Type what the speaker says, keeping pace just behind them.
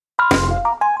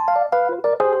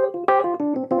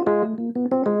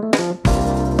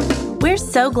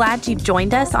So glad you've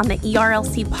joined us on the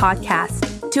ERLC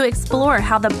podcast to explore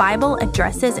how the Bible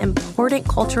addresses important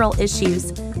cultural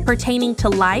issues pertaining to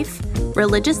life,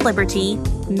 religious liberty,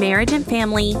 marriage and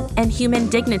family, and human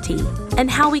dignity, and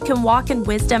how we can walk in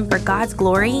wisdom for God's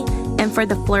glory and for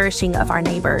the flourishing of our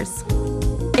neighbors.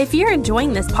 If you're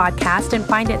enjoying this podcast and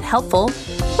find it helpful,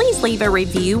 please leave a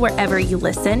review wherever you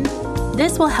listen.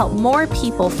 This will help more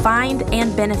people find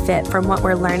and benefit from what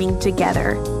we're learning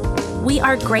together. We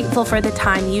are grateful for the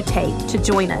time you take to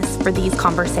join us for these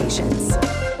conversations.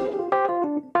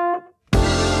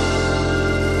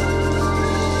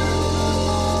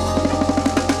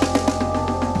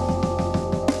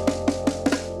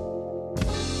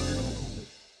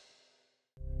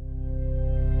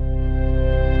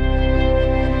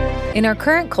 In our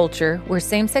current culture, where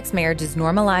same-sex marriage is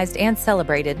normalized and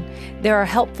celebrated, there are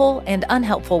helpful and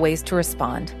unhelpful ways to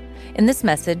respond. In this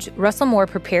message, Russell Moore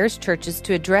prepares churches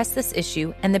to address this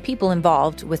issue and the people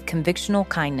involved with convictional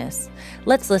kindness.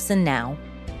 Let's listen now.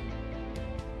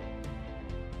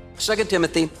 2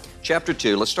 Timothy chapter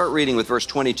 2. Let's start reading with verse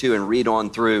 22 and read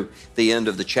on through the end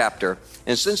of the chapter.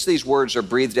 And since these words are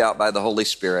breathed out by the Holy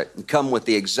Spirit and come with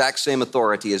the exact same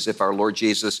authority as if our Lord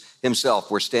Jesus himself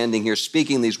were standing here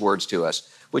speaking these words to us,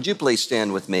 would you please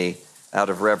stand with me out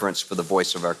of reverence for the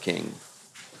voice of our King?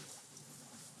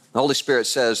 The Holy Spirit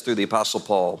says through the Apostle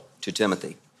Paul to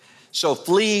Timothy, "So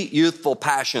flee youthful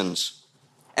passions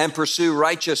and pursue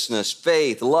righteousness,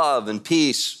 faith, love, and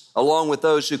peace, along with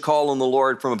those who call on the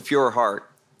Lord from a pure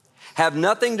heart. Have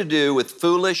nothing to do with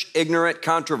foolish, ignorant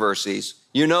controversies.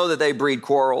 You know that they breed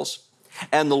quarrels.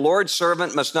 And the Lord's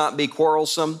servant must not be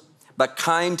quarrelsome, but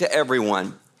kind to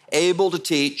everyone, able to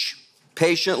teach,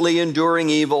 patiently enduring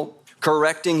evil,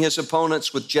 correcting his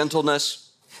opponents with gentleness,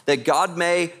 that God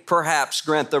may perhaps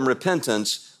grant them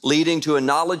repentance, leading to a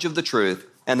knowledge of the truth,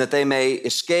 and that they may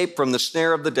escape from the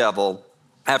snare of the devil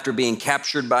after being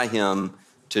captured by him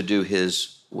to do his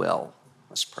will."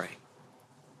 Let's pray.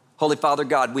 Holy Father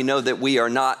God, we know that we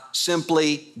are not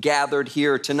simply gathered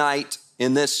here tonight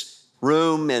in this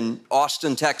room in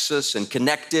Austin, Texas, and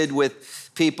connected with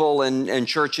people and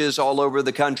churches all over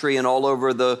the country and all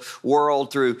over the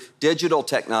world through digital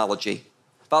technology.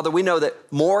 Father, we know that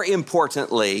more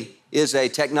importantly is a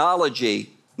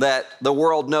technology that the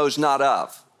world knows not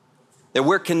of, that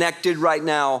we're connected right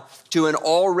now to an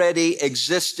already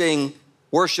existing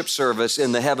worship service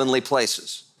in the heavenly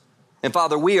places. And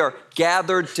Father, we are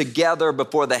gathered together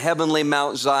before the heavenly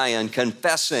Mount Zion,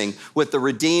 confessing with the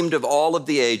redeemed of all of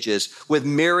the ages, with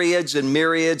myriads and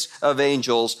myriads of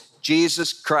angels,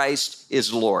 Jesus Christ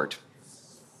is Lord.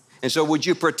 And so would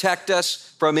you protect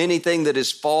us from anything that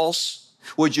is false?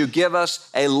 Would you give us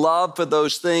a love for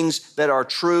those things that are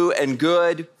true and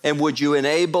good? And would you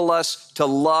enable us to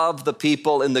love the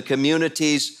people in the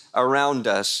communities around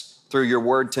us through your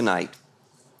word tonight?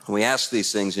 We ask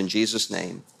these things in Jesus'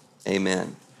 name.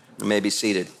 Amen. You may be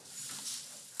seated.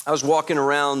 I was walking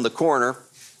around the corner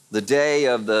the day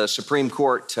of the Supreme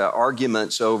Court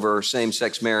arguments over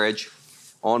same-sex marriage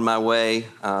on my way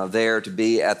there to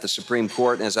be at the Supreme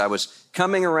Court. And as I was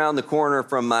coming around the corner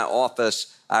from my office,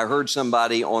 I heard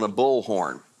somebody on a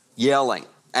bullhorn yelling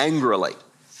angrily.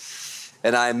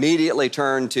 And I immediately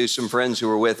turned to some friends who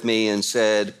were with me and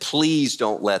said, "Please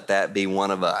don't let that be one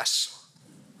of us."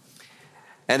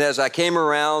 And as I came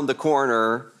around the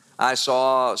corner, I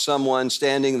saw someone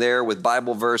standing there with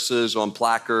Bible verses on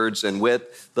placards and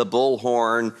with the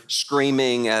bullhorn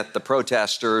screaming at the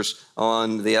protesters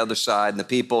on the other side and the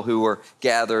people who were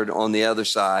gathered on the other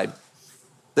side.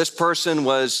 This person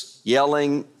was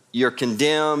yelling, "You're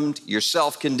condemned, you're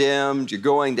self-condemned, you're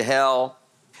going to hell."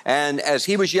 And as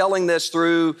he was yelling this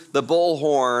through the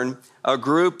bullhorn, a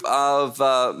group of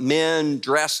men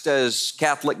dressed as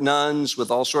Catholic nuns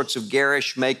with all sorts of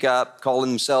garish makeup, calling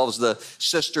themselves the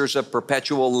Sisters of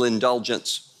Perpetual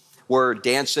Indulgence, were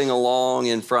dancing along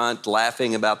in front,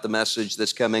 laughing about the message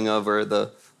that's coming over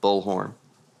the bullhorn.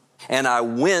 And I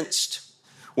winced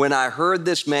when I heard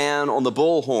this man on the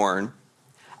bullhorn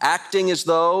acting as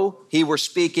though he were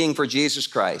speaking for Jesus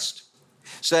Christ,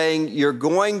 saying, "You're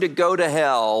going to go to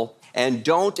hell, and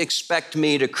don't expect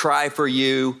me to cry for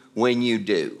you when you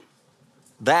do."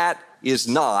 That is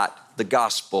not the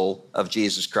gospel of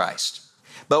Jesus Christ.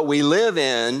 But we live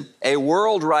in a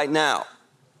world right now,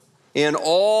 in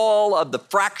all of the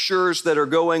fractures that are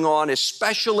going on,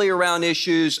 especially around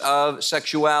issues of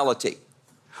sexuality,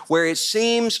 where it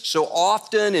seems so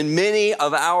often in many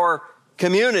of our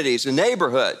communities and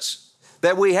neighborhoods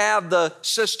that we have the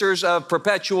Sisters of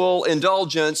Perpetual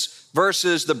Indulgence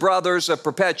versus the Brothers of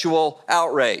Perpetual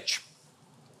Outrage.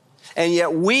 And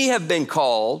yet we have been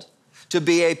called to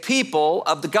be a people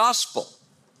of the gospel,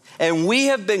 And we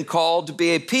have been called to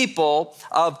be a people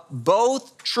of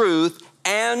both truth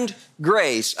and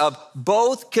grace, of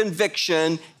both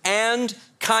conviction and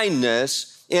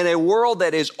kindness in a world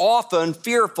that is often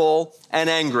fearful and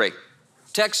angry.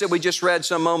 The text that we just read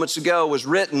some moments ago was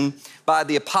written by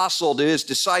the apostle to his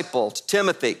disciple, to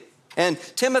Timothy. And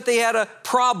Timothy had a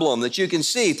problem that you can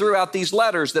see throughout these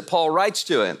letters that Paul writes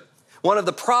to him. One of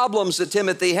the problems that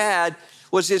Timothy had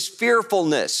was his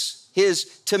fearfulness,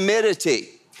 his timidity.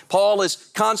 Paul is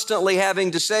constantly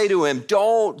having to say to him,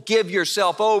 don't give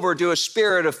yourself over to a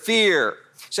spirit of fear.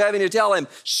 He's having to tell him,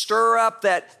 stir up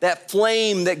that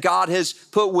flame that God has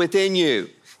put within you.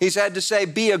 He's had to say,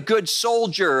 be a good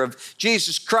soldier of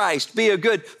Jesus Christ. Be a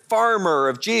good farmer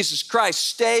of Jesus Christ.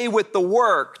 Stay with the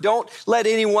work. Don't let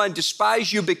anyone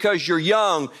despise you because you're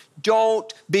young.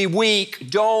 Don't be weak.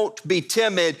 Don't be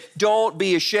timid. Don't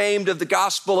be ashamed of the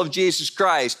gospel of Jesus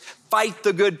Christ. Fight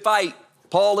the good fight.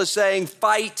 Paul is saying,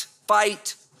 fight,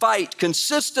 fight, fight,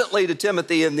 consistently to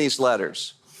Timothy in these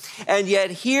letters. And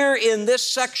yet here in this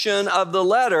section of the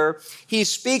letter, he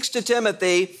speaks to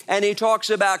Timothy and he talks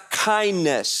about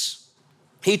kindness.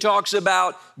 He talks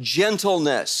about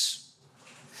gentleness.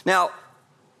 Now,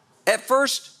 at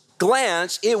first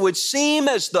glance, it would seem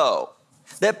as though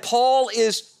that Paul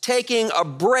is taking a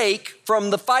break from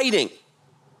the fighting,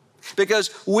 because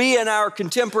we in our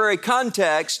contemporary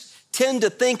context tend to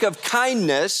think of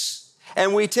kindness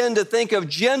and we tend to think of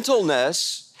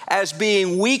gentleness as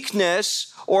being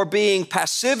weakness or being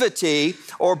passivity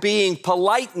or being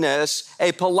politeness,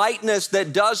 a politeness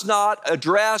that does not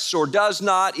address or does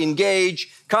not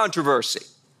engage controversy.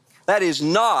 That is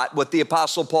not what the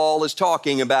Apostle Paul is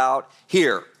talking about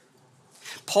here.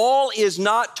 Paul is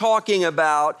not talking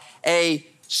about a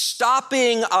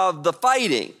stopping of the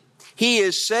fighting. He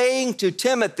is saying to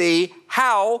Timothy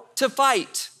how to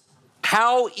fight.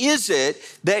 How is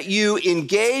it that you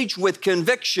engage with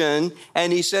conviction?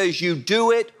 And he says you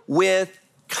do it with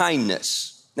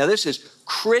kindness. Now, this is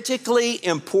critically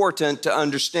important to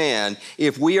understand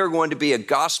if we are going to be a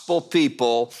gospel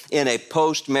people in a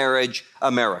post-marriage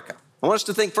America. I want us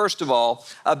to think, first of all,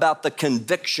 about the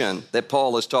conviction that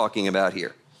Paul is talking about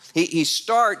here. He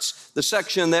starts the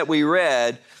section that we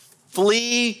read,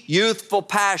 flee youthful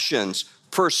passions,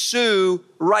 pursue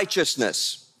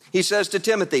righteousness. He says to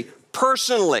Timothy,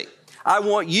 personally, I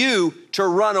want you to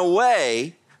run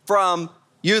away from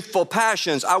youthful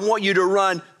passions. I want you to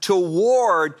run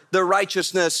toward the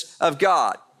righteousness of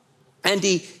God. And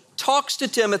he talks to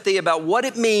Timothy about what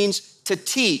it means to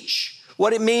teach,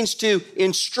 what it means to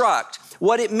instruct,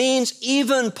 what it means,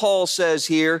 even Paul says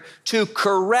here, to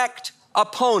correct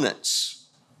opponents.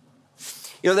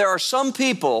 You know, there are some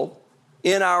people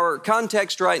in our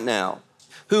context right now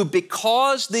who,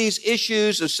 because these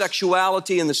issues of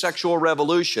sexuality and the sexual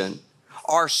revolution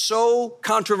are so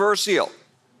controversial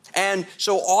and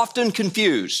so often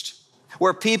confused,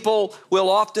 where people will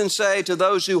often say to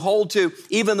those who hold to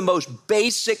even the most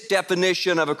basic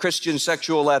definition of a Christian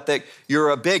sexual ethic, you're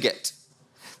a bigot.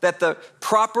 That the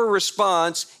proper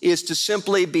response is to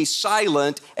simply be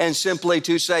silent and simply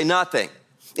to say nothing,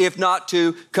 if not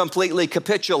to completely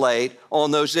capitulate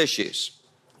on those issues.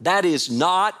 That is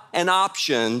not an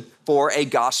option for a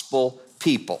gospel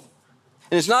people.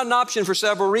 And it's not an option for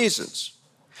several reasons.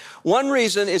 One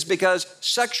reason is because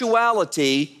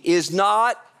sexuality is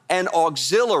not an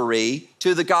auxiliary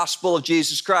to the gospel of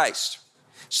Jesus Christ.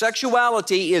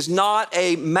 Sexuality is not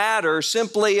a matter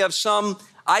simply of some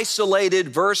isolated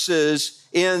verses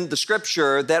in the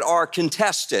scripture that are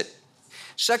contested.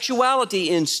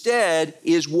 Sexuality instead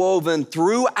is woven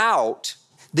throughout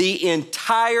the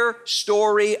entire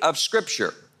story of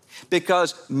Scripture,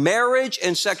 because marriage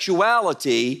and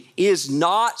sexuality is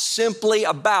not simply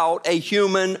about a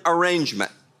human arrangement.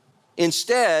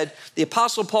 Instead, the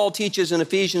Apostle Paul teaches in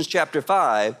Ephesians chapter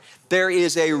 5, there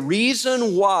is a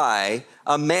reason why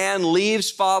a man leaves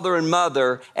father and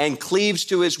mother and cleaves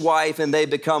to his wife and they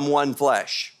become one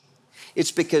flesh.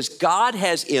 It's because God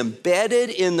has embedded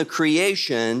in the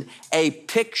creation a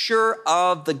picture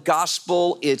of the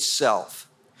gospel itself.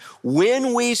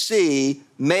 When we see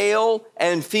male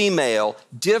and female,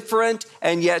 different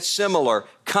and yet similar,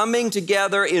 coming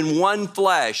together in one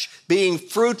flesh, being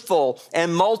fruitful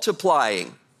and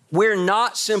multiplying, we're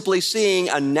not simply seeing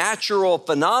a natural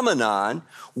phenomenon,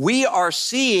 we are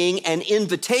seeing an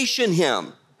invitation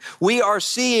hymn. We are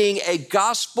seeing a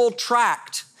gospel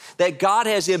tract that God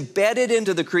has embedded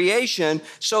into the creation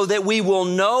so that we will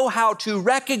know how to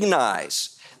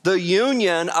recognize the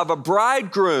union of a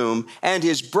bridegroom and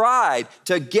his bride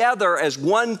together as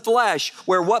one flesh,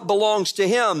 where what belongs to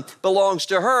him belongs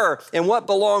to her, and what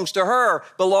belongs to her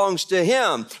belongs to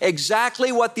him.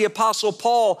 Exactly what the Apostle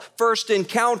Paul first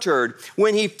encountered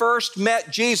when he first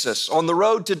met Jesus on the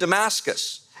road to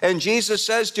Damascus. And Jesus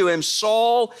says to him,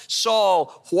 "Saul,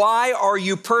 Saul, why are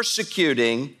you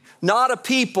persecuting not a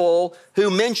people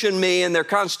who mention me in their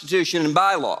constitution and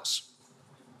bylaws?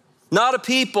 Not a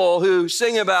people who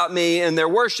sing about me in their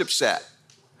worship set.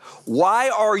 Why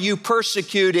are you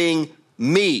persecuting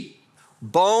me,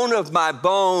 bone of my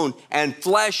bone and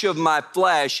flesh of my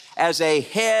flesh, as a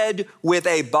head with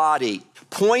a body?"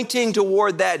 Pointing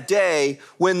toward that day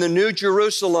when the New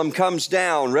Jerusalem comes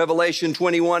down, Revelation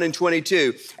 21 and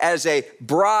 22, as a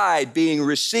bride being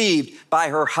received by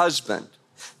her husband.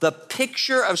 The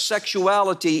picture of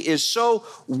sexuality is so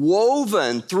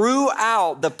woven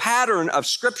throughout the pattern of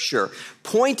Scripture,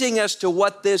 pointing us to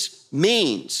what this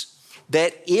means,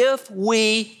 that if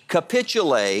we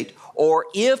capitulate or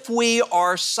if we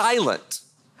are silent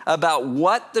about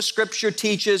what the Scripture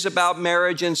teaches about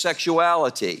marriage and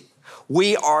sexuality,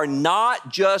 we are not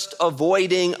just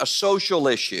avoiding a social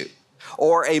issue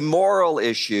or a moral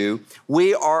issue,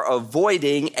 we are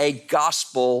avoiding a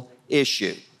gospel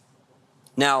issue.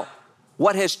 Now,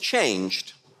 what has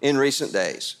changed in recent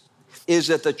days is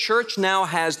that the church now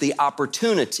has the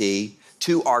opportunity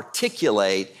to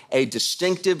articulate a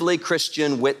distinctively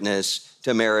Christian witness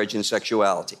to marriage and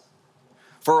sexuality.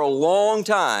 For a long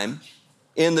time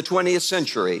in the 20th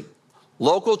century,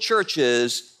 local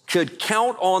churches could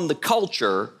count on the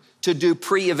culture to do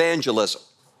pre-evangelism.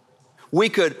 We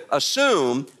could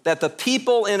assume that the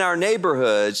people in our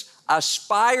neighborhoods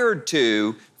aspired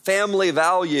to family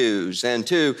values and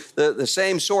to the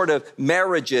same sort of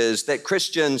marriages that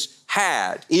Christians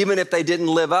had, even if they didn't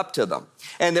live up to them.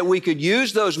 And that we could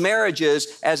use those marriages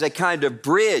as a kind of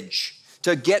bridge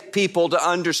to get people to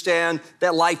understand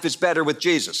that life is better with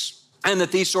Jesus, and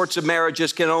that these sorts of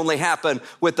marriages can only happen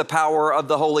with the power of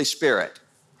the Holy Spirit.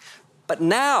 But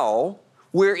now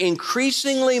we're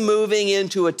increasingly moving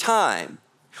into a time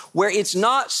where it's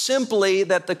not simply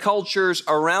that the cultures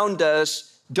around us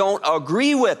don't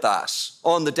agree with us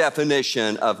on the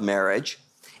definition of marriage.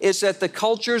 It's that the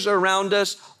cultures around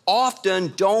us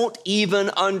often don't even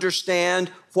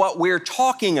understand what we're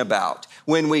talking about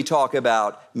when we talk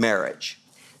about marriage.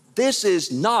 This is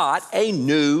not a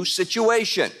new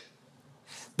situation.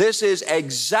 This is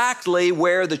exactly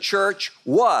where the church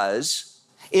was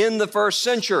in the first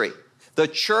century. The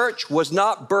church was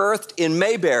not birthed in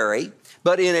Mayberry,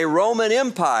 but in a Roman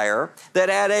Empire that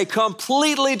had a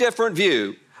completely different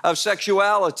view of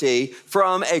sexuality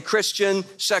from a Christian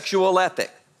sexual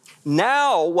ethic.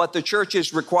 Now, what the church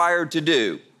is required to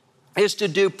do is to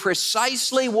do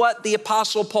precisely what the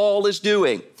Apostle Paul is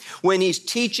doing when he's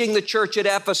teaching the church at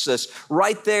Ephesus,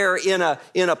 right there in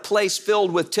a place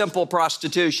filled with temple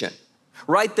prostitution,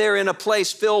 right there in a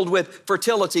place filled with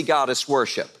fertility goddess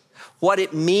worship. What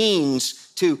it means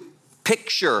to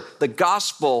picture the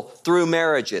gospel through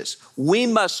marriages. We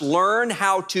must learn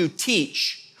how to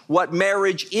teach what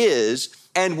marriage is,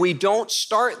 and we don't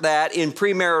start that in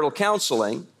premarital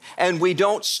counseling, and we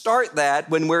don't start that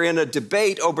when we're in a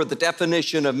debate over the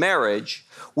definition of marriage.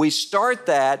 We start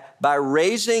that by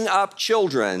raising up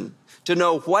children to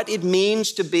know what it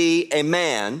means to be a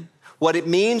man, what it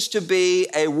means to be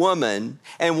a woman,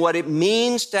 and what it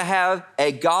means to have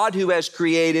a God who has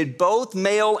created both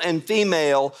male and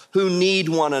female who need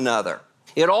one another.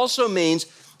 It also means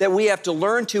that we have to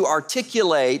learn to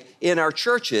articulate in our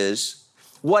churches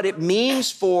what it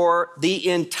means for the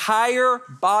entire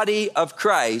body of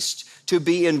Christ to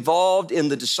be involved in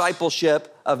the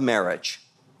discipleship of marriage.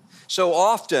 So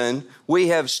often we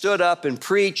have stood up and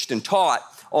preached and taught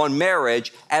on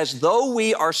marriage as though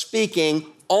we are speaking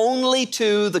only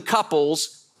to the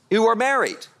couples who are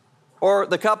married or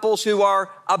the couples who are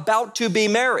about to be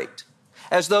married,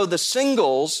 as though the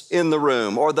singles in the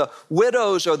room or the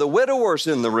widows or the widowers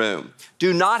in the room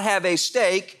do not have a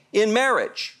stake in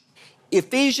marriage.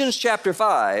 Ephesians chapter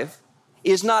 5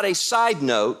 is not a side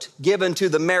note given to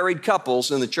the married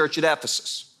couples in the church at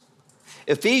Ephesus.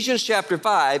 Ephesians chapter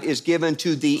 5 is given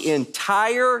to the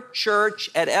entire church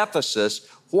at Ephesus.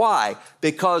 Why?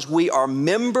 Because we are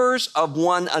members of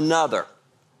one another.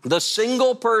 The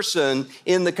single person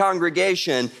in the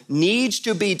congregation needs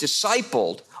to be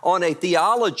discipled on a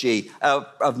theology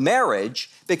of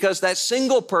marriage, because that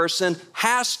single person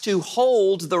has to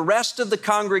hold the rest of the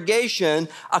congregation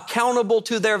accountable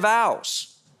to their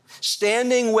vows,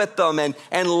 standing with them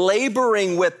and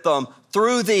laboring with them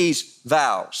through these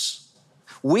vows.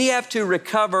 We have to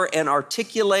recover an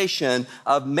articulation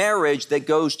of marriage that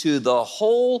goes to the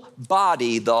whole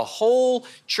body, the whole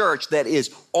church, that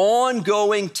is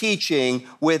ongoing teaching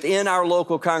within our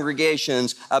local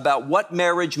congregations about what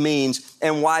marriage means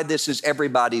and why this is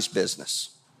everybody's business.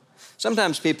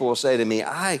 Sometimes people will say to me,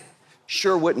 I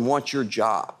sure wouldn't want your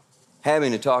job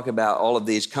having to talk about all of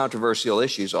these controversial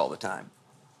issues all the time.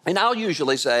 And I'll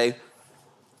usually say,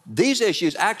 these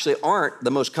issues actually aren't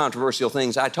the most controversial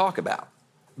things I talk about.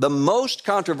 The most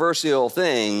controversial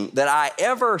thing that I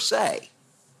ever say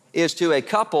is to a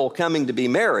couple coming to be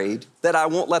married that I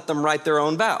won't let them write their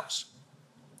own vows.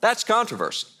 That's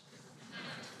controversy.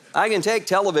 I can take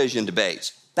television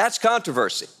debates. That's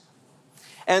controversy.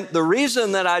 And the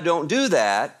reason that I don't do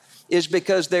that is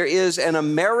because there is an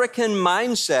American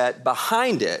mindset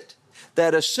behind it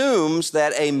that assumes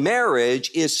that a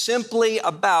marriage is simply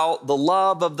about the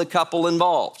love of the couple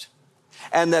involved,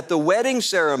 and that the wedding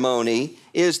ceremony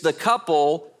is the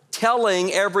couple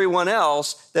telling everyone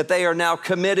else that they are now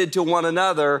committed to one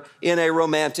another in a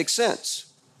romantic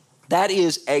sense. That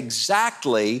is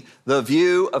exactly the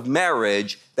view of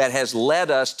marriage that has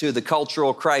led us to the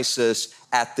cultural crisis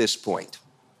at this point.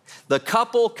 The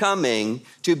couple coming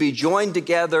to be joined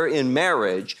together in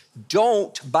marriage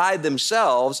don't by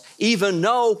themselves even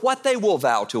know what they will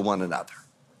vow to one another.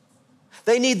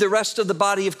 They need the rest of the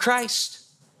body of Christ,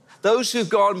 those who've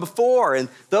gone before and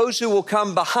those who will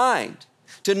come behind,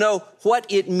 to know what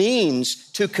it means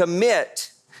to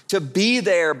commit, to be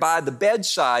there by the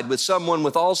bedside with someone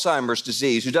with Alzheimer's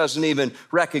disease who doesn't even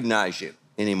recognize you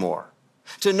anymore.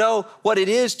 To know what it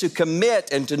is to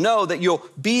commit and to know that you'll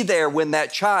be there when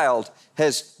that child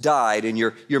has died and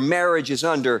your marriage is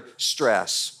under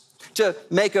stress. To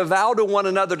make a vow to one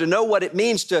another, to know what it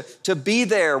means to be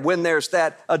there when there's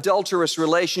that adulterous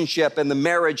relationship and the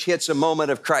marriage hits a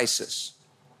moment of crisis.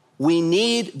 We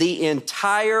need the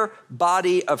entire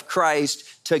body of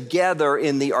Christ together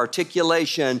in the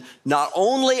articulation, not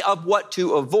only of what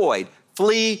to avoid,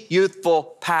 flee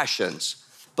youthful passions,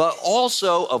 but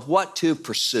also of what to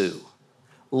pursue: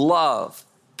 love,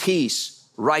 peace,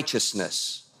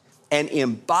 righteousness, and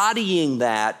embodying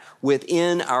that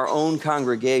within our own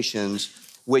congregations,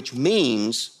 which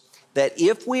means that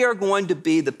if we are going to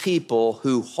be the people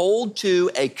who hold to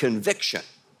a conviction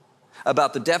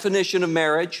about the definition of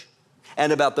marriage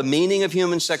and about the meaning of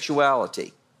human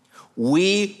sexuality,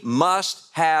 we must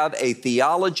have a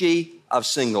theology of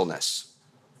singleness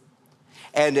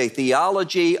and a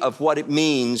theology of what it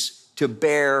means to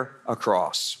bear a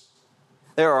cross.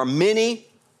 There are many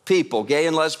people, gay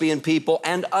and lesbian people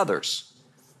and others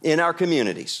in our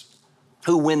communities,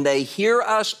 who, when they hear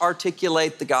us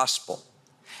articulate the gospel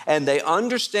and they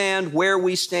understand where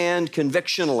we stand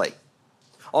convictionally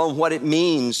on what it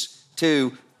means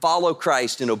to follow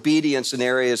Christ in obedience in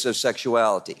areas of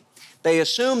sexuality, they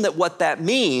assume that what that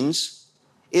means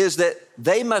is that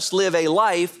they must live a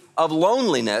life of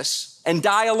loneliness and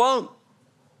die alone.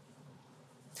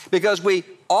 Because we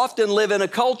often live in a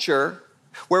culture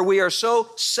where we are so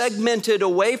segmented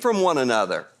away from one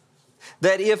another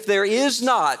that if there is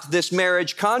not this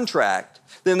marriage contract,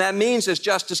 then that means, as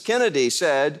Justice Kennedy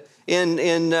said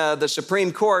in the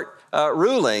Supreme Court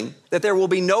ruling, that there will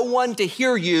be no one to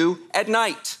hear you at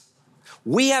night.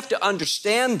 We have to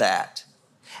understand that,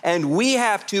 and we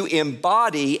have to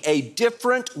embody a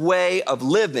different way of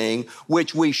living,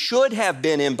 which we should have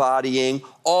been embodying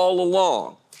all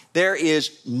along. There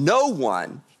is no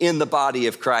one in the body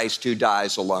of Christ who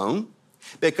dies alone,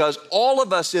 because all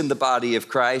of us in the body of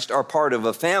Christ are part of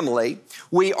a family.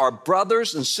 We are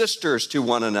brothers and sisters to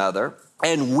one another,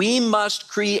 and we must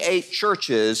create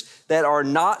churches that are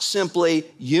not simply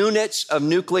units of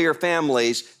nuclear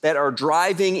families that are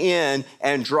driving in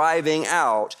and driving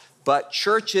out, but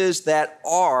churches that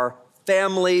are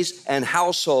families and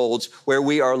households where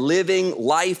we are living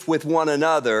life with one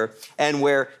another, and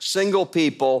where single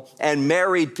people and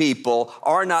married people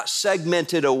are not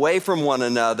segmented away from one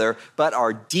another, but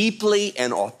are deeply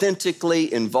and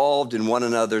authentically involved in one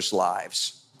another's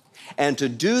lives. And to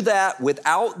do that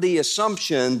without the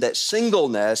assumption that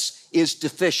singleness is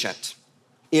deficient.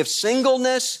 If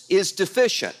singleness is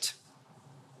deficient,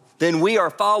 then we are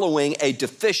following a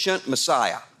deficient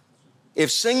Messiah. If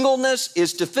singleness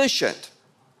is deficient,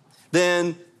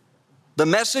 then the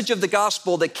message of the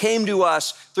gospel that came to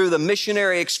us through the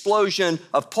missionary explosion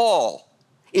of Paul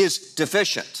is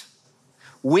deficient.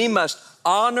 We must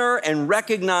honor and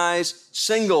recognize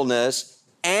singleness,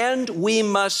 and we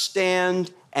must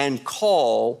stand and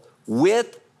call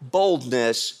with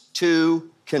boldness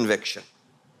to conviction.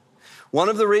 One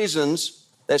of the reasons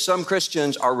that some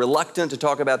Christians are reluctant to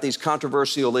talk about these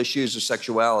controversial issues of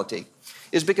sexuality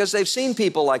is because they've seen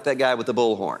people like that guy with the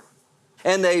bullhorn.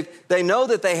 And they know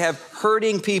that they have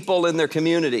hurting people in their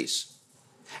communities.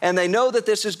 And they know that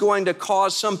this is going to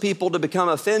cause some people to become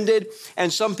offended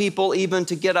and some people even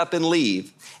to get up and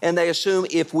leave. And they assume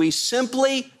if we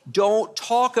simply don't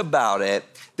talk about it,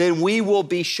 then we will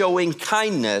be showing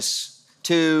kindness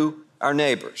to our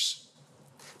neighbors.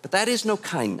 But that is no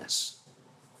kindness.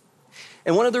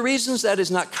 And one of the reasons that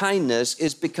is not kindness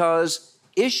is because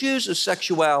issues of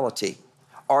sexuality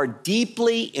are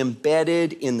deeply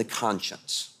embedded in the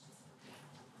conscience.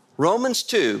 Romans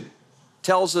 2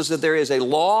 tells us that there is a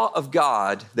law of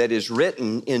God that is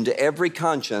written into every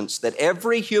conscience that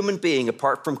every human being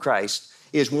apart from Christ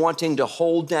is wanting to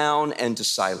hold down and to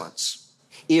silence.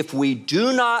 If we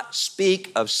do not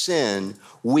speak of sin,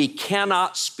 we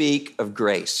cannot speak of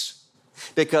grace.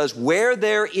 Because where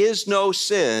there is no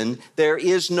sin, there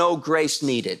is no grace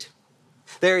needed.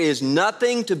 There is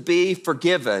nothing to be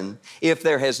forgiven if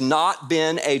there has not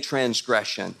been a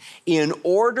transgression. In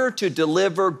order to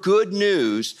deliver good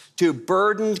news to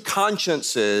burdened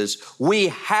consciences, we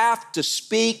have to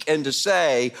speak and to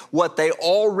say what they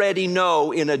already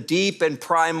know in a deep and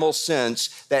primal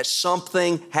sense, that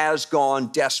something has gone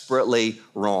desperately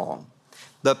wrong.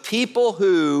 The people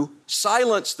who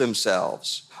silence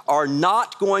themselves are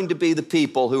not going to be the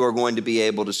people who are going to be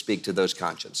able to speak to those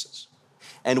consciences.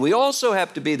 And we also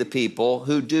have to be the people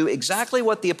who do exactly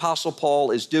what the Apostle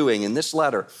Paul is doing in this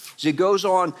letter. So he goes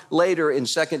on later in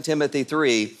 2 Timothy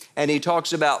 3, and he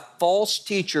talks about false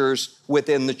teachers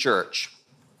within the church.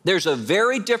 There's a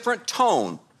very different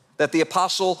tone that the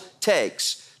apostle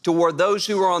takes toward those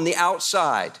who are on the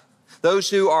outside, those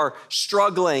who are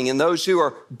struggling and those who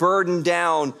are burdened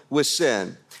down with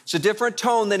sin. It's a different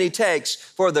tone than he takes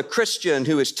for the Christian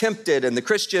who is tempted and the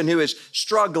Christian who is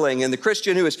struggling and the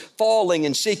Christian who is falling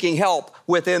and seeking help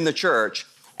within the church.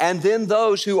 And then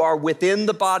those who are within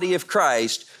the body of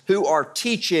Christ who are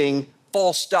teaching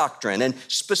false doctrine. And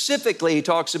specifically, he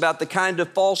talks about the kind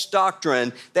of false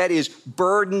doctrine that is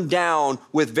burdened down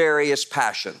with various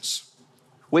passions.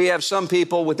 We have some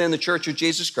people within the Church of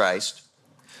Jesus Christ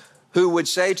who would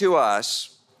say to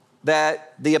us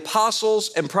that the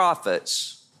apostles and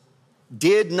prophets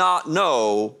did not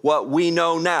know what we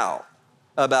know now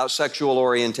about sexual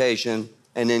orientation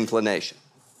and inclination.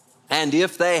 And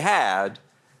if they had,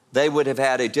 they would have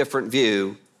had a different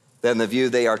view than the view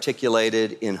they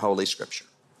articulated in Holy Scripture.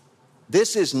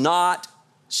 This is not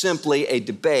simply a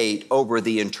debate over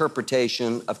the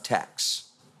interpretation of texts.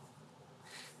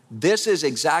 This is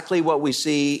exactly what we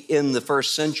see in the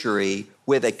first century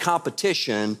with a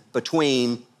competition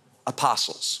between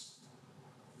apostles.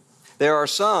 There are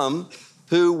some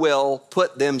who will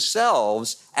put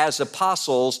themselves as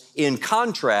apostles in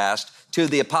contrast to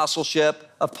the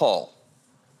apostleship of Paul.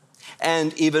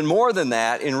 And even more than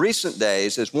that, in recent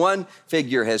days, as one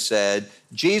figure has said,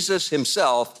 Jesus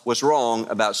himself was wrong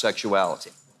about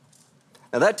sexuality.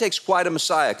 Now that takes quite a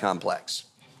Messiah complex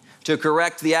to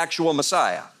correct the actual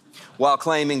Messiah while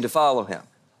claiming to follow him.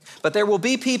 But there will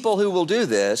be people who will do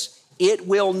this. It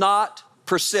will not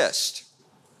persist.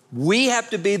 We have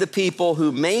to be the people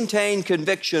who maintain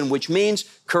conviction, which means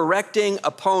correcting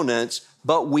opponents,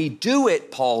 but we do it,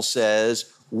 Paul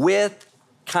says, with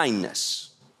kindness.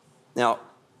 Now,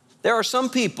 there are some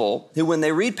people who, when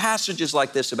they read passages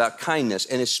like this about kindness,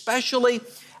 and especially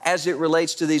as it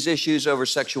relates to these issues over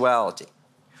sexuality,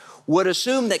 would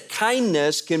assume that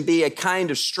kindness can be a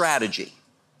kind of strategy,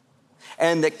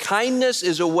 and that kindness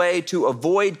is a way to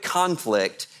avoid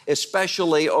conflict,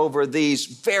 especially over these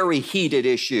very heated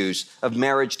issues of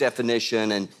marriage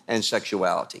definition and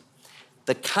sexuality.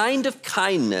 The kind of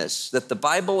kindness that the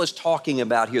Bible is talking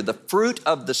about here, the fruit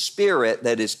of the Spirit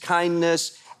that is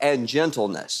kindness and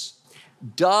gentleness,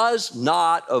 does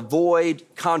not avoid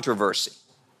controversy.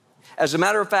 As a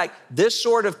matter of fact, this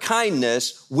sort of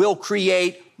kindness will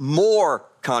create more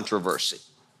controversy.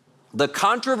 The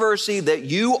controversy that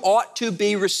you ought to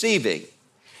be receiving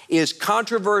is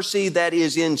controversy that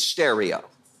is in stereo.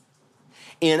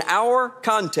 In our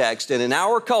context and in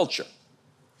our culture,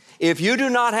 if you do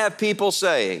not have people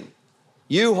saying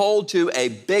you hold to a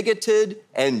bigoted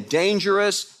and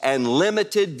dangerous and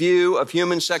limited view of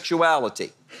human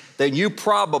sexuality, then you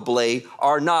probably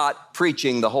are not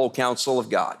preaching the whole counsel of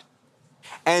God.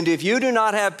 And if you do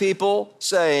not have people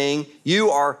saying you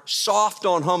are soft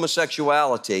on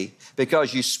homosexuality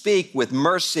because you speak with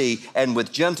mercy and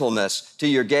with gentleness to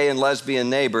your gay and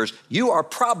lesbian neighbors, you are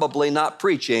probably not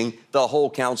preaching the whole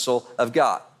counsel of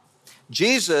God.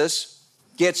 Jesus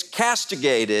gets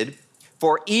castigated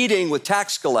for eating with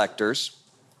tax collectors,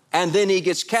 and then he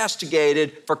gets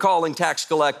castigated for calling tax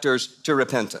collectors to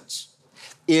repentance.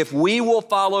 If we will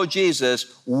follow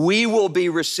Jesus, we will be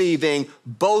receiving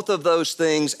both of those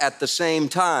things at the same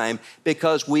time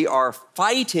because we are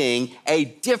fighting a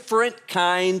different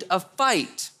kind of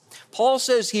fight. Paul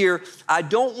says here, I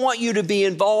don't want you to be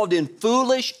involved in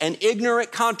foolish and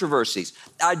ignorant controversies.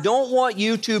 I don't want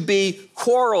you to be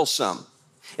quarrelsome.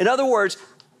 In other words,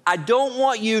 I don't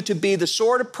want you to be the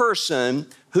sort of person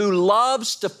who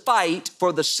loves to fight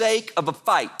for the sake of a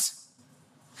fight.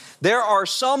 There are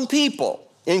some people,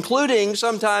 including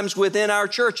sometimes within our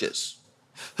churches,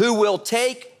 who will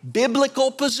take biblical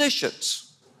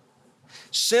positions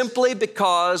simply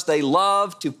because they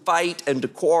love to fight and to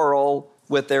quarrel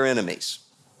with their enemies.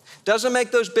 Doesn't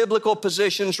make those biblical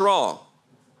positions wrong,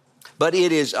 but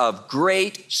it is of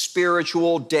great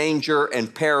spiritual danger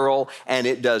and peril, and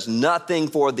it does nothing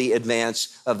for the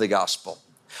advance of the gospel.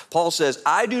 Paul says,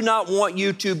 I do not want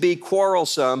you to be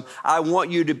quarrelsome. I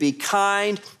want you to be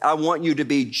kind. I want you to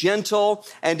be gentle.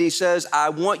 And he says, I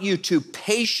want you to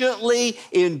patiently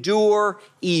endure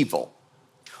evil.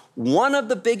 One of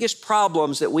the biggest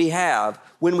problems that we have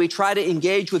when we try to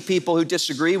engage with people who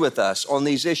disagree with us on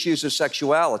these issues of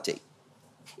sexuality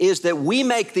is that we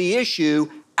make the issue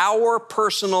our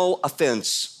personal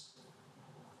offense.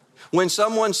 When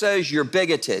someone says you're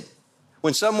bigoted,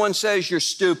 when someone says you're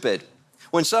stupid,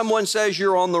 when someone says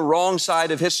you're on the wrong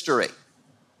side of history,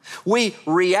 we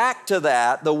react to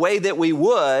that the way that we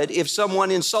would if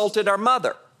someone insulted our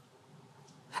mother,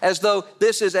 as though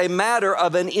this is a matter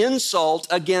of an insult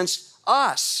against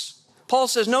us. Paul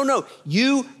says, no,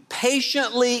 you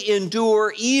patiently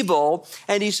endure evil,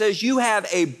 and he says you have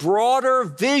a broader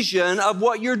vision of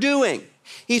what you're doing.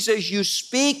 He says you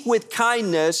speak with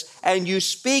kindness and you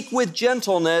speak with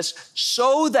gentleness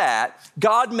so that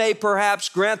God may perhaps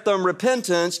grant them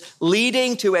repentance,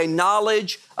 leading to a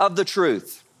knowledge of the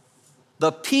truth.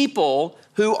 The people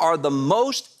who are the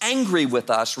most angry with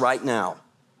us right now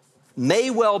may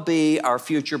well be our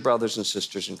future brothers and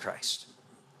sisters in Christ.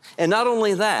 And not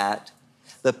only that,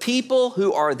 the people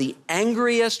who are the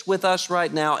angriest with us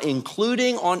right now,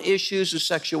 including on issues of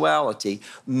sexuality,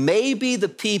 may be the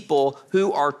people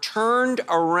who are turned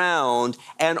around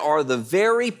and are the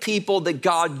very people that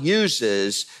God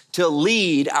uses to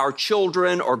lead our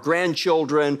children or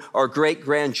grandchildren or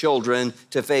great-grandchildren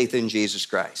to faith in Jesus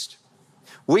Christ.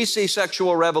 We see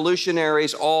sexual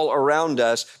revolutionaries all around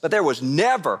us, but there was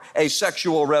never a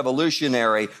sexual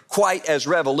revolutionary quite as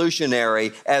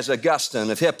revolutionary as Augustine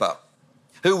of Hippo,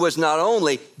 who was not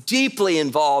only deeply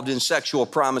involved in sexual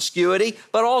promiscuity,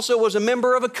 but also was a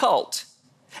member of a cult.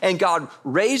 And God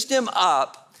raised him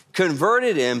up,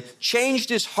 converted him, changed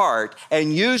his heart,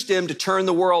 and used him to turn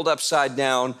the world upside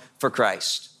down for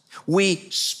Christ. We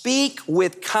speak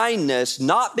with kindness,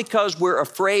 not because we're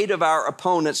afraid of our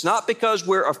opponents, not because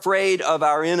we're afraid of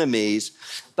our enemies,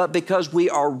 but because we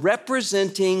are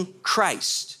representing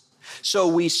Christ. So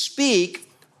we speak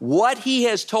what he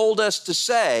has told us to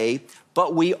say,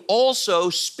 but we also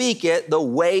speak it the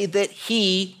way that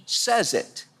he says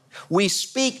it. We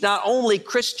speak not only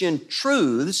Christian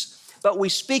truths, but we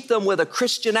speak them with a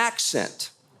Christian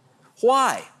accent.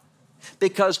 Why?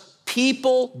 Because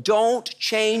people don't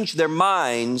change their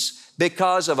minds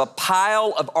because of a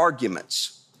pile of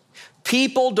arguments.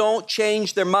 People don't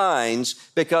change their minds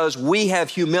because we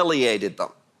have humiliated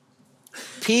them.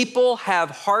 People have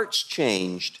hearts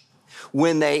changed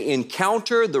when they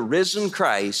encounter the risen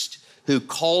Christ who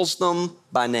calls them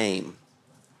by name.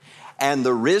 And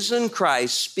the risen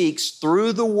Christ speaks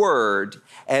through the word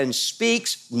and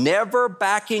speaks never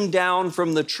backing down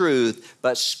from the truth,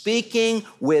 but speaking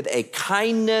with a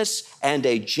kindness and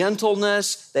a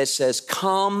gentleness that says,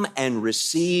 come and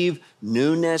receive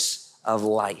newness of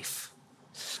life.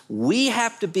 We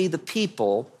have to be the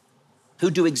people who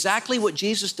do exactly what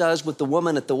Jesus does with the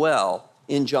woman at the well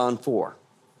in John 4.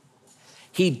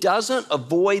 He doesn't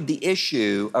avoid the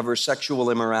issue of her sexual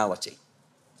immorality,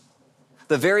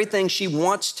 the very thing she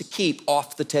wants to keep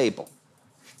off the table.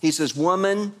 He says,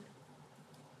 woman,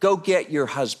 go get your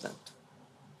husband.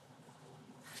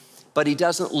 But he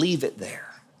doesn't leave it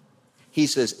there. He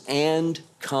says, and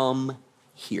come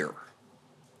here.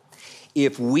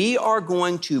 If we are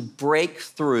going to break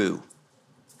through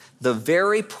the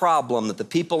very problem that the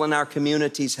people in our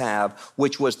communities have,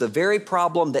 which was the very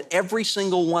problem that every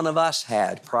single one of us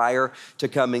had prior to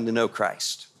coming to know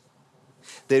Christ,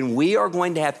 then we are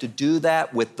going to have to do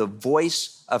that with the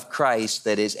voice of Christ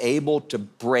that is able to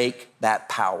break that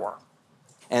power.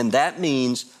 And that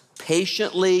means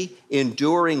patiently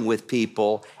enduring with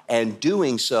people and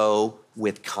doing so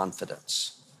with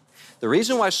confidence. The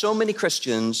reason why so many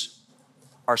Christians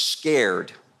are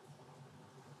scared,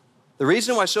 the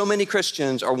reason why so many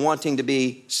Christians are wanting to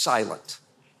be silent,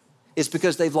 is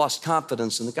because they've lost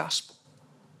confidence in the gospel.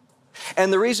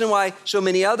 And the reason why so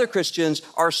many other Christians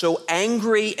are so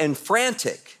angry and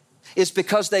frantic is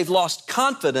because they've lost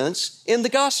confidence in the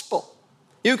gospel.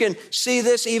 You can see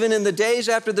this even in the days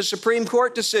after the Supreme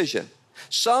Court decision.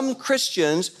 Some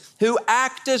Christians who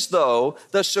act as though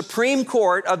the Supreme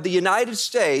Court of the United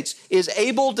States is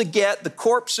able to get the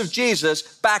corpse of Jesus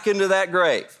back into that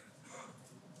grave.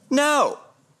 No.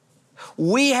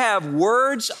 We have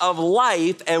words of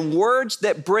life and words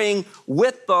that bring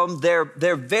with them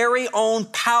their very own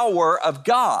power of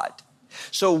God.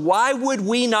 So why would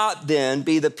we not then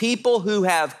be the people who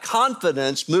have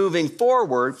confidence moving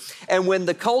forward? And when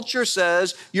the culture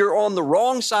says you're on the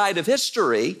wrong side of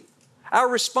history, our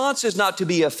response is not to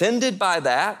be offended by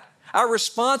that. Our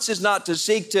response is not to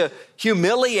seek to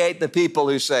humiliate the people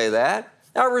who say that.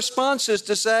 Our response is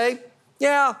to say,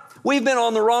 yeah, we've been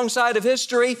on the wrong side of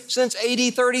history since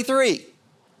AD 33.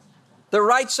 The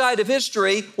right side of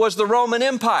history was the Roman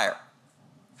Empire.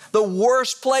 The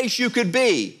worst place you could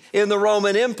be in the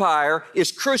Roman Empire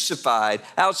is crucified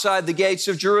outside the gates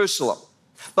of Jerusalem.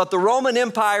 But the Roman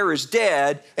Empire is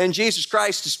dead and Jesus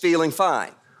Christ is feeling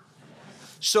fine.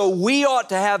 So we ought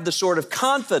to have the sort of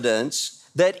confidence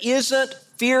that isn't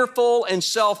fearful and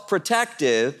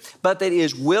self-protective, but that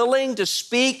is willing to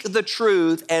speak the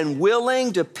truth and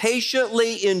willing to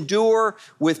patiently endure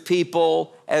with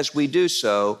people as we do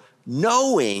so,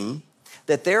 knowing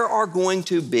that there are going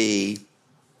to be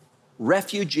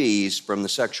refugees from the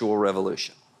sexual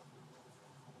revolution.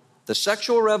 The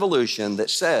sexual revolution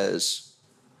that says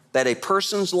that a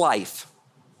person's life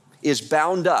is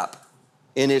bound up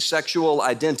in his sexual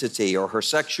identity or her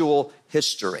sexual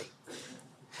history,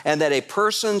 and that a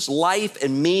person's life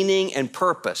and meaning and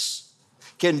purpose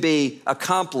can be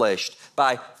accomplished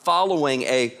by following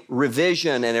a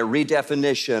revision and a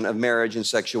redefinition of marriage and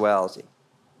sexuality,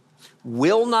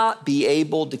 will not be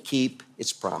able to keep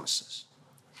its promises.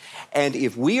 And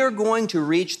if we are going to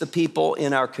reach the people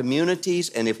in our communities,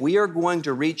 and if we are going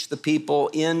to reach the people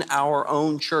in our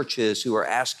own churches who are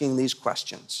asking these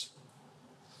questions,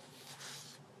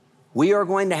 we are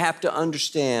going to have to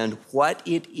understand what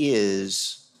it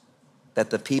is that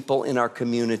the people in our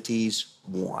communities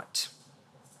want.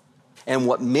 And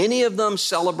what many of them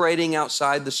celebrating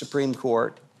outside the Supreme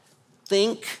Court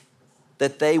think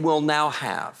that they will now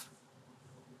have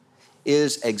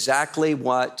is exactly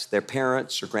what their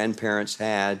parents or grandparents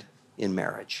had in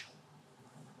marriage.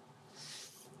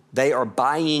 They are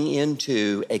buying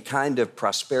into a kind of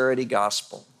prosperity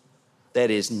gospel that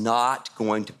is not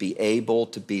going to be able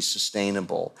to be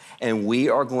sustainable. And we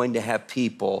are going to have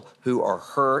people who are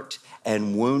hurt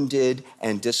and wounded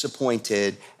and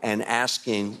disappointed and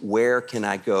asking, where can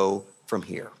I go from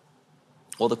here?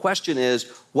 Well, the question is,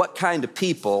 what kind of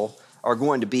people are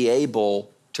going to be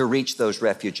able to reach those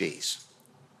refugees?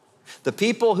 The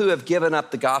people who have given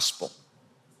up the gospel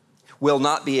will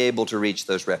not be able to reach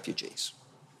those refugees.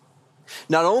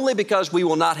 Not only because we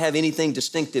will not have anything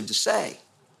distinctive to say,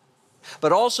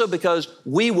 but also because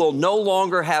we will no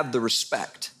longer have the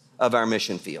respect of our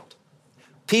mission field.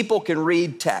 People can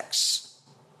read texts.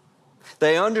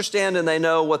 They understand and they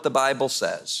know what the Bible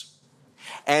says.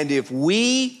 And if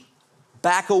we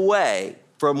back away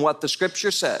from what the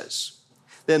Scripture says,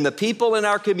 then the people in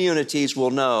our communities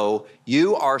will know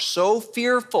you are so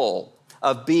fearful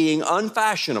of being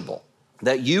unfashionable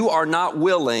that you are not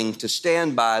willing to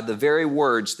stand by the very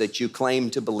words that you claim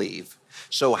to believe.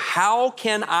 So how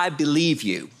can I believe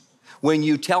you when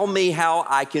you tell me how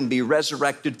I can be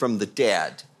resurrected from the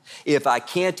dead if I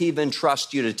can't even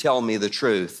trust you to tell me the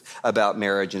truth about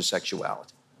marriage and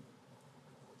sexuality?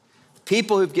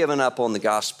 People who've given up on the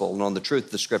gospel and on the truth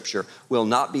of the Scripture will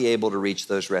not be able to reach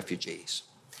those refugees.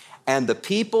 And the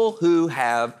people who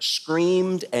have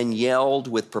screamed and yelled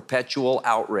with perpetual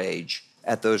outrage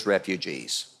at those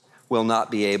refugees will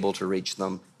not be able to reach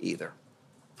them either.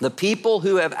 The people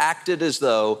who have acted as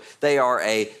though they are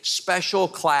a special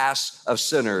class of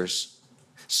sinners,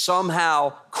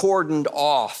 somehow cordoned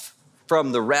off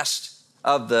from the rest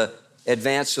of the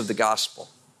advance of the gospel.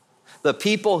 The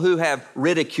people who have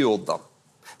ridiculed them.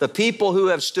 The people who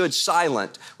have stood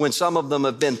silent when some of them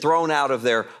have been thrown out of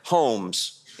their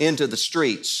homes into the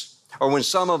streets, or when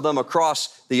some of them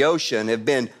across the ocean have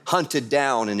been hunted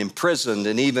down and imprisoned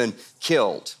and even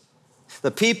killed. The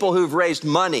people who've raised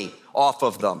money off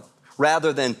of them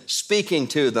rather than speaking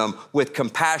to them with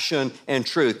compassion and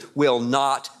truth will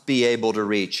not be able to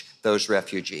reach those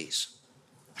refugees.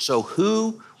 So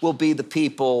who will be the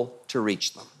people to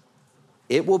reach them?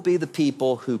 It will be the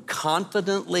people who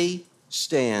confidently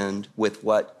stand with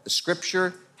what the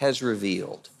Scripture has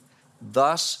revealed.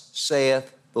 Thus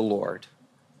saith the Lord.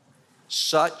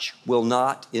 such will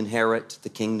not inherit the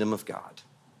kingdom of God.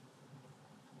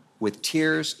 With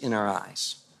tears in our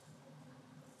eyes,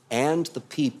 and the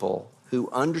people who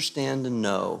understand and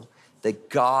know that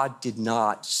God did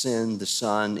not send the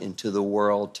Son into the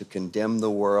world to condemn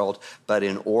the world, but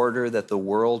in order that the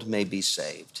world may be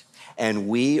saved. And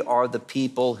we are the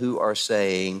people who are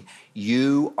saying,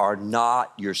 you are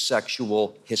not your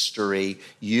sexual history.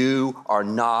 You are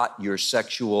not your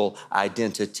sexual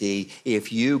identity.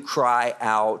 If you cry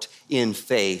out in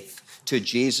faith to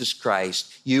Jesus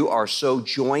Christ, you are so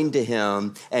joined to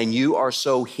him and you are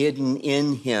so hidden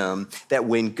in him that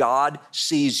when God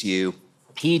sees you,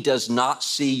 he does not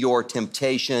see your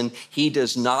temptation. He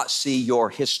does not see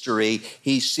your history.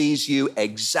 He sees you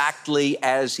exactly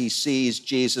as he sees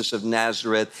Jesus of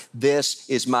Nazareth. This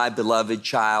is my beloved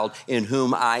child in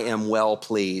whom I am well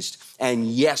pleased. And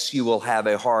yes, you will have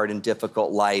a hard and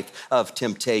difficult life of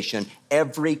temptation.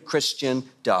 Every Christian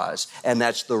does. And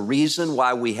that's the reason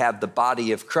why we have the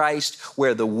body of Christ,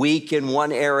 where the weak in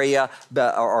one area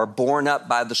are borne up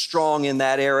by the strong in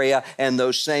that area, and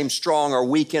those same strong are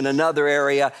weak in another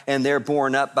area, and they're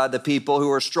borne up by the people who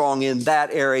are strong in that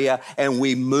area. And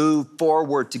we move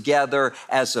forward together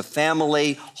as a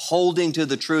family, holding to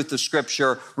the truth of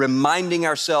Scripture, reminding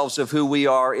ourselves of who we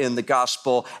are in the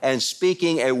gospel, and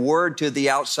speaking a word to the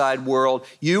outside world.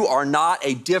 You are not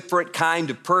a different kind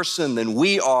of person than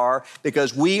we are,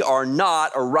 because we are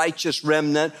not a righteous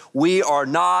remnant. We are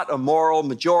not a moral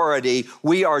majority.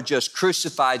 We are just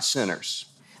crucified sinners.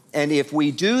 And if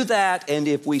we do that, and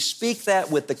if we speak that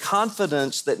with the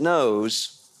confidence that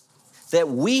knows that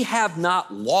we have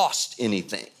not lost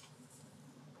anything,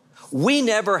 we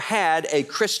never had a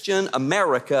Christian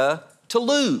America to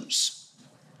lose.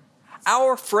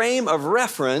 Our frame of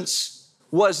reference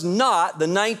was not the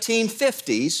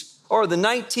 1950s or the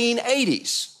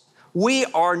 1980s. We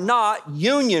are not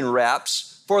union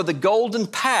reps for the golden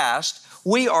past.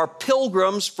 We are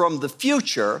pilgrims from the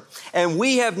future, and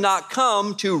we have not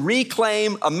come to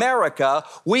reclaim America.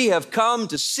 We have come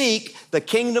to seek the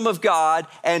kingdom of God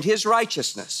and his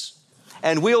righteousness.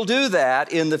 And we'll do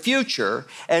that in the future,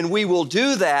 and we will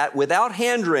do that without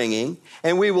hand-wringing,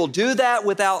 and we will do that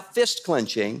without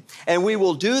fist-clenching, and we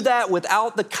will do that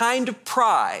without the kind of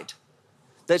pride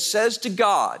that says to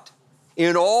God,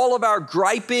 in all of our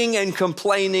griping and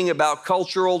complaining about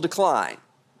cultural decline,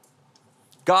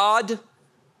 God,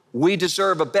 we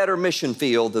deserve a better mission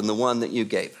field than the one that you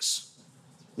gave us.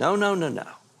 No, no, no, no.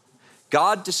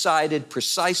 God decided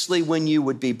precisely when you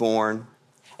would be born,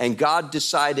 and God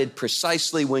decided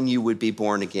precisely when you would be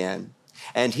born again.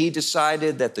 And he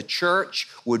decided that the church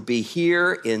would be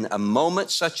here in a moment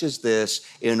such as this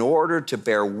in order to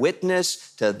bear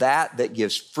witness to that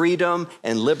gives freedom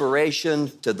and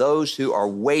liberation to those who are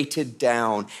weighted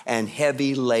down and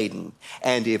heavy laden.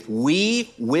 And if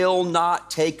we will not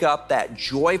take up that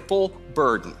joyful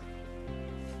burden,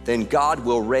 then God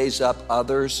will raise up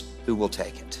others who will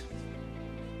take it.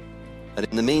 But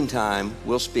in the meantime,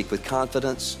 we'll speak with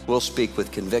confidence, we'll speak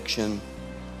with conviction,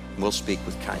 we'll speak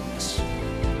with kindness.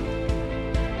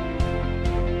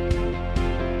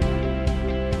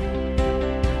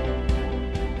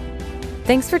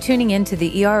 Thanks for tuning in to the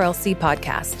ERLC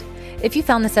podcast. If you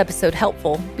found this episode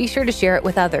helpful, be sure to share it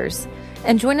with others.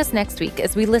 And join us next week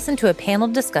as we listen to a panel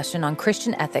discussion on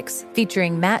Christian ethics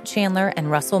featuring Matt Chandler and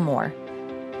Russell Moore.